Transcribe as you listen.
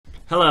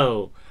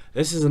Hello,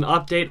 this is an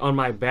update on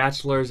my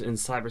bachelor's in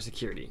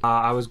cybersecurity.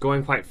 I was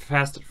going quite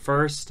fast at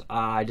first.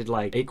 I did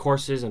like 8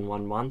 courses in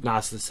 1 month. Now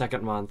it's the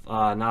second month.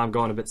 Now I'm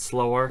going a bit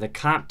slower. The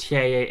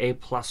CompTIA A+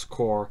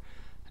 core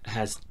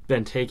has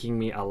been taking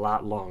me a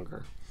lot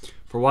longer.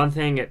 For one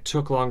thing, it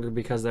took longer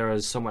because there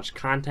was so much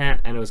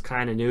content and it was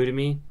kind of new to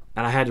me,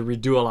 and I had to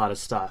redo a lot of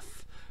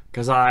stuff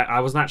because I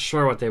was not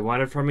sure what they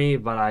wanted from me,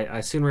 but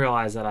I soon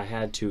realized that I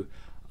had to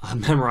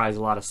memorize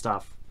a lot of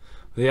stuff.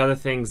 The other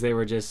things, they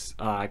were just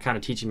kind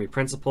of teaching me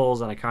principles,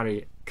 and I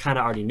kind of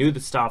already knew the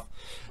stuff,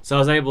 so I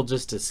was able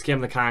just to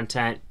skim the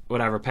content,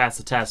 whatever, pass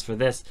the test. For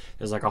this,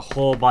 there's like a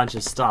whole bunch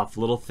of stuff,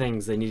 little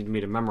things they needed me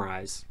to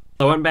memorize.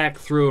 So I went back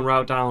through and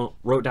wrote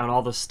down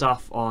all the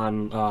stuff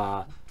on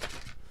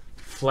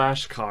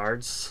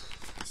flashcards.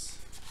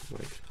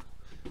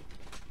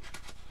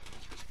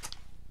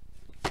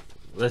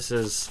 This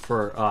is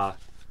for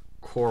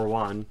Core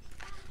 1.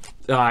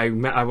 We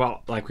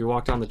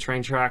walked on the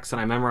train tracks,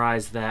 and I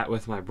memorized that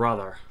with my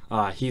brother.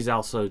 He's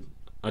also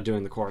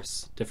doing the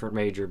course, different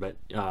major, but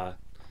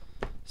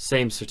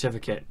same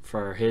certificate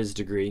for his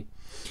degree.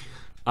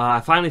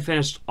 I finally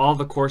finished all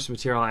the course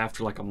material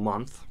after like a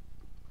month.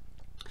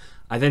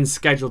 I then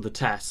scheduled the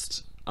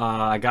test.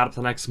 I got up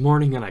the next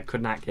morning and I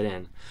could not get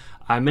in.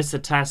 I missed the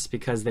test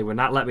because they would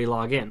not let me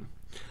log in.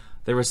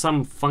 There was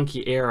some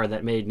funky error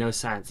that made no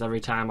sense.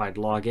 Every time I'd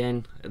log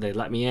in, they'd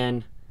let me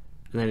in,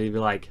 and then it'd be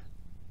like,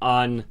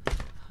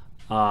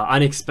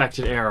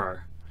 unexpected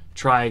error.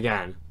 Try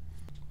again.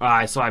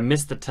 So I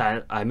missed the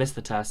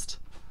test.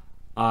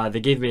 They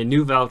gave me a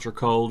new voucher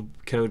code,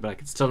 but I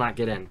could still not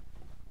get in.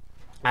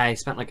 I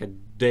spent like a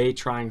day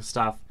trying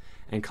stuff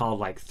and called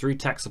like 3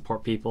 tech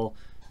support people,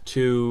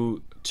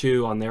 two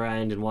on their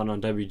end and 1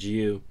 on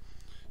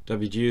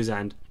WGU's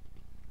end.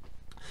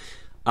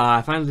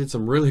 I finally did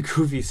some really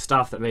goofy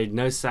stuff that made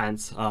no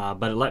sense,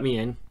 but it let me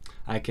in.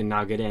 I can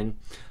now get in.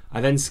 I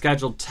then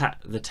scheduled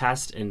the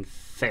test and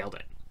failed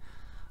it.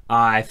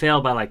 I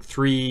failed by like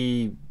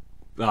 3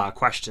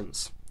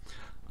 questions,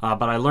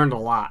 but I learned a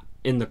lot.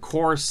 In the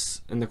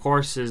course,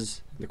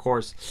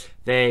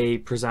 they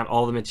present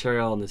all the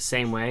material in the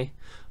same way,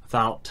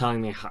 without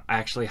telling me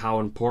actually how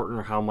important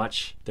or how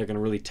much they're going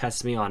to really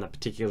test me on a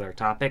particular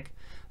topic.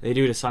 They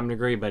do to some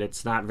degree, but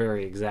it's not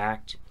very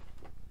exact.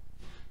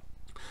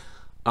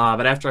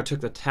 But after I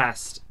took the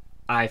test,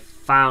 I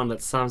found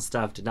that some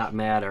stuff did not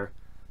matter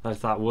that I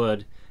thought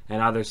would,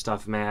 and other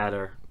stuff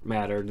mattered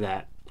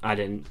that I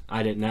didn't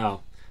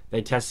know.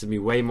 They tested me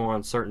way more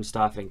on certain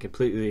stuff and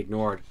completely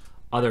ignored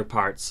other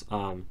parts.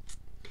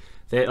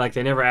 They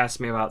never asked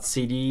me about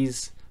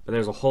CDs, but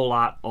there's a whole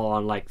lot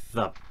on like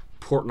the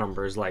port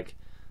numbers, like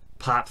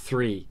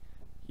POP3.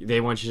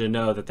 They want you to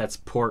know that that's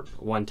port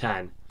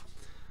 110.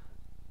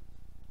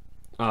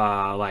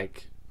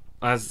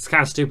 It's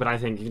kind of stupid. I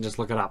think you can just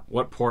look it up.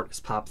 What port is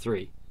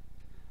POP3?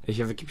 If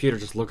you have a computer,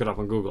 just look it up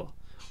on Google.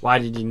 Why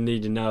did you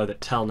need to know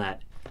that Telnet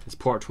is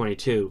port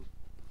 22,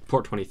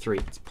 port 23?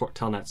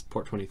 Telnet's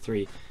port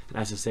 23,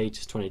 and SSH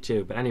is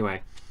 22. But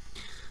anyway,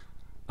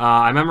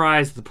 I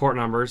memorized the port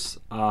numbers.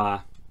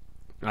 I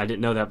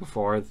didn't know that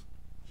before.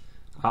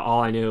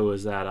 All I knew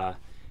was that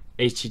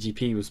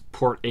HTTP was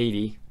port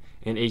 80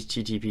 and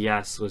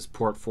HTTPS was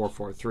port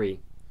 443.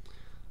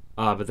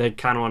 But they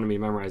kind of wanted me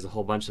to memorize a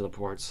whole bunch of the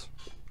ports.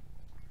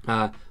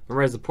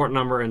 Memorize the port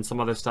number and some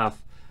other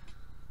stuff.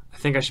 I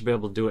think I should be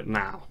able to do it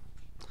now.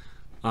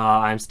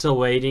 I'm still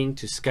waiting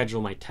to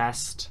schedule my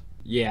test.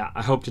 Yeah,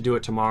 I hope to do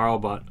it tomorrow,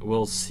 but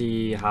we'll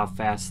see how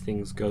fast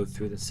things go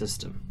through the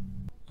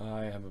system.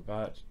 I am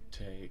about to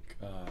take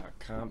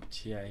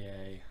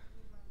CompTIA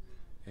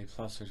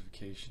A+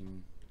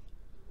 certification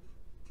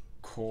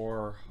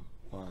Core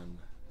 1.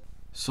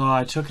 So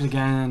I took it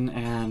again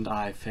and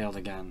I failed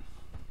again.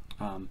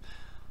 I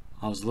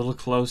was a little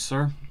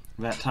closer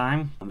that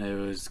time. It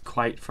was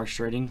quite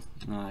frustrating.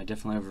 I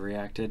definitely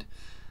overreacted.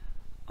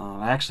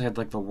 I actually had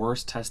like the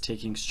worst test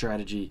taking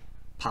strategy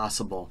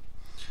possible.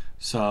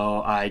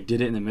 So I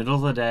did it in the middle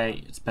of the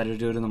day. It's better to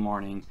do it in the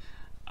morning.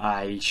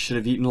 I should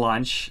have eaten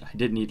lunch. I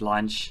didn't eat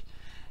lunch,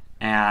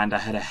 and I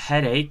had a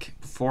headache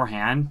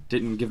beforehand.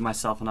 Didn't give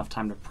myself enough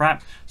time to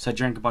prep, so I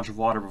drank a bunch of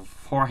water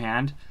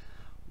beforehand,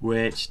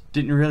 which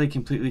didn't really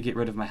completely get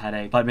rid of my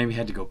headache, but maybe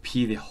had to go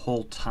pee the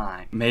whole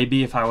time.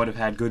 Maybe if I would have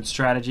had good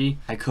strategy,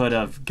 I could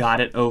have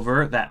got it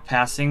over that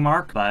passing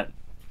mark, but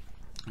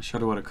I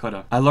shoulda, woulda,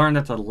 coulda. I learned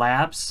that the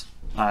labs,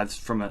 not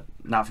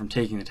from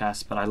taking the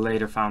test, but I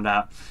later found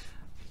out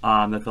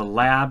that the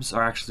labs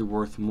are actually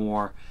worth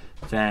more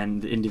than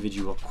the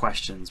individual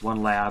questions.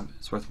 One lab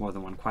is worth more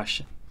than one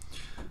question,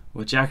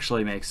 which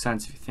actually makes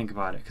sense if you think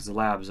about it, because the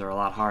labs are a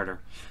lot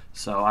harder.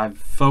 So I've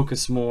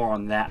focused more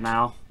on that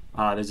now.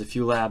 There's a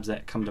few labs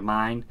that come to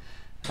mind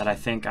that I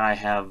think I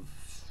have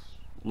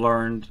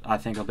learned. I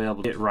think I'll be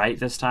able to get right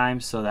this time,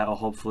 so that will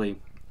hopefully,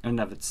 in and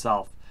of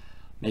itself,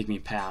 make me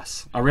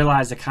pass. I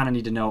realized I kind of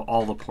need to know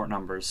all the port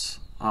numbers.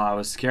 I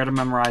was scared to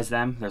memorize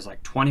them. There's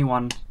like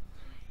 21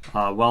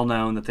 well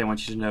known that they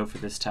want you to know for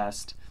this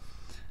test.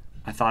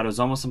 I thought it was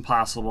almost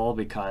impossible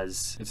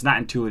because it's not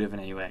intuitive in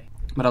any way.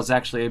 But I was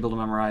actually able to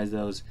memorize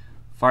those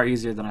far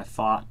easier than I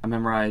thought. I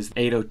memorized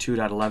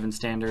 802.11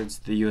 standards,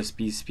 the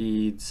USB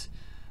speeds,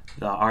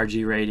 the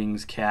RG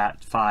ratings,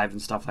 Cat 5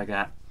 and stuff like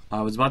that.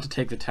 I was about to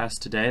take the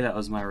test today. That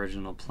was my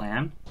original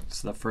plan.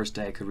 So the first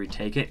day I could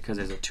retake it because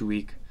there's a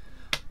 2-week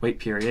wait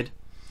period.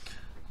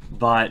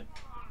 But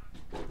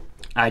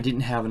I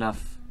didn't have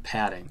enough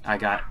padding.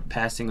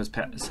 Passing was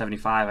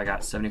 75. I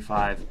got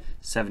 75,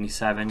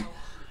 77.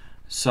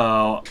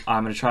 So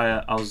I'm gonna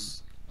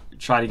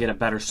try to get a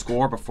better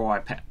score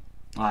before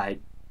I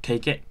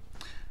take it.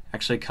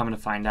 Actually, coming to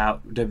find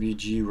out,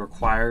 WGU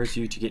requires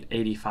you to get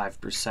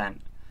 85%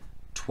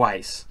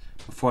 twice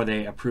before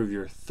they approve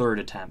your third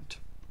attempt.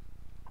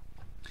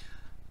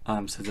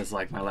 Since it's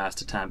like my last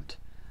attempt.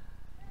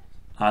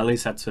 At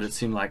least that's what it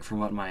seemed like from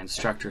what my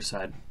instructor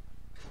said.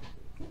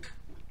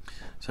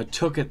 So I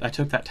took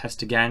that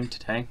test again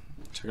today.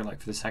 I took it like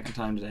for the second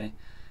time today,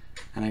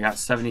 and I got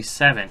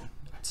 77.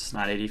 It's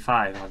not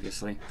 85,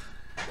 obviously.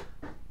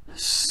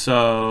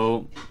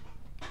 So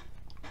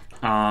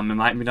it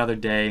might be another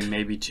day,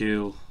 maybe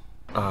 2.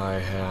 I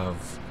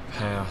have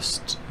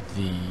passed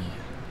the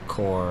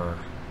Core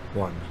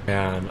 1,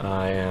 and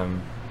I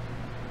am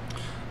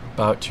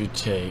about to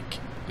take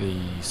the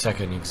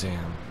second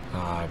exam.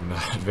 I'm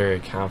not very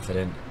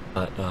confident,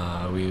 but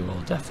we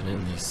will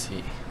definitely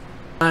see.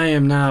 I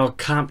am now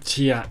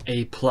CompTIA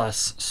A+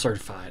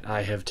 certified.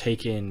 I have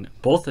taken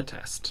both the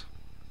tests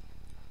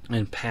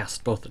and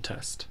passed both the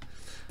tests.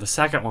 The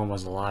second one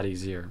was a lot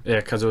easier,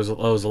 because it was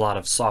a lot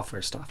of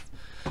software stuff.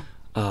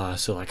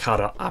 So like how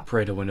to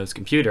operate a Windows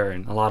computer,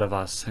 and a lot of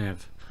us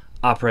have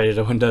operated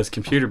a Windows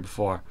computer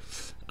before,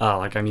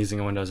 like I'm using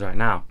a Windows right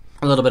now.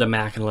 A little bit of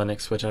Mac and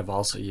Linux, which I've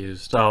also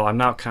used. So I'm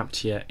now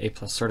CompTIA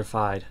A+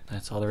 certified.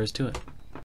 That's all there is to it.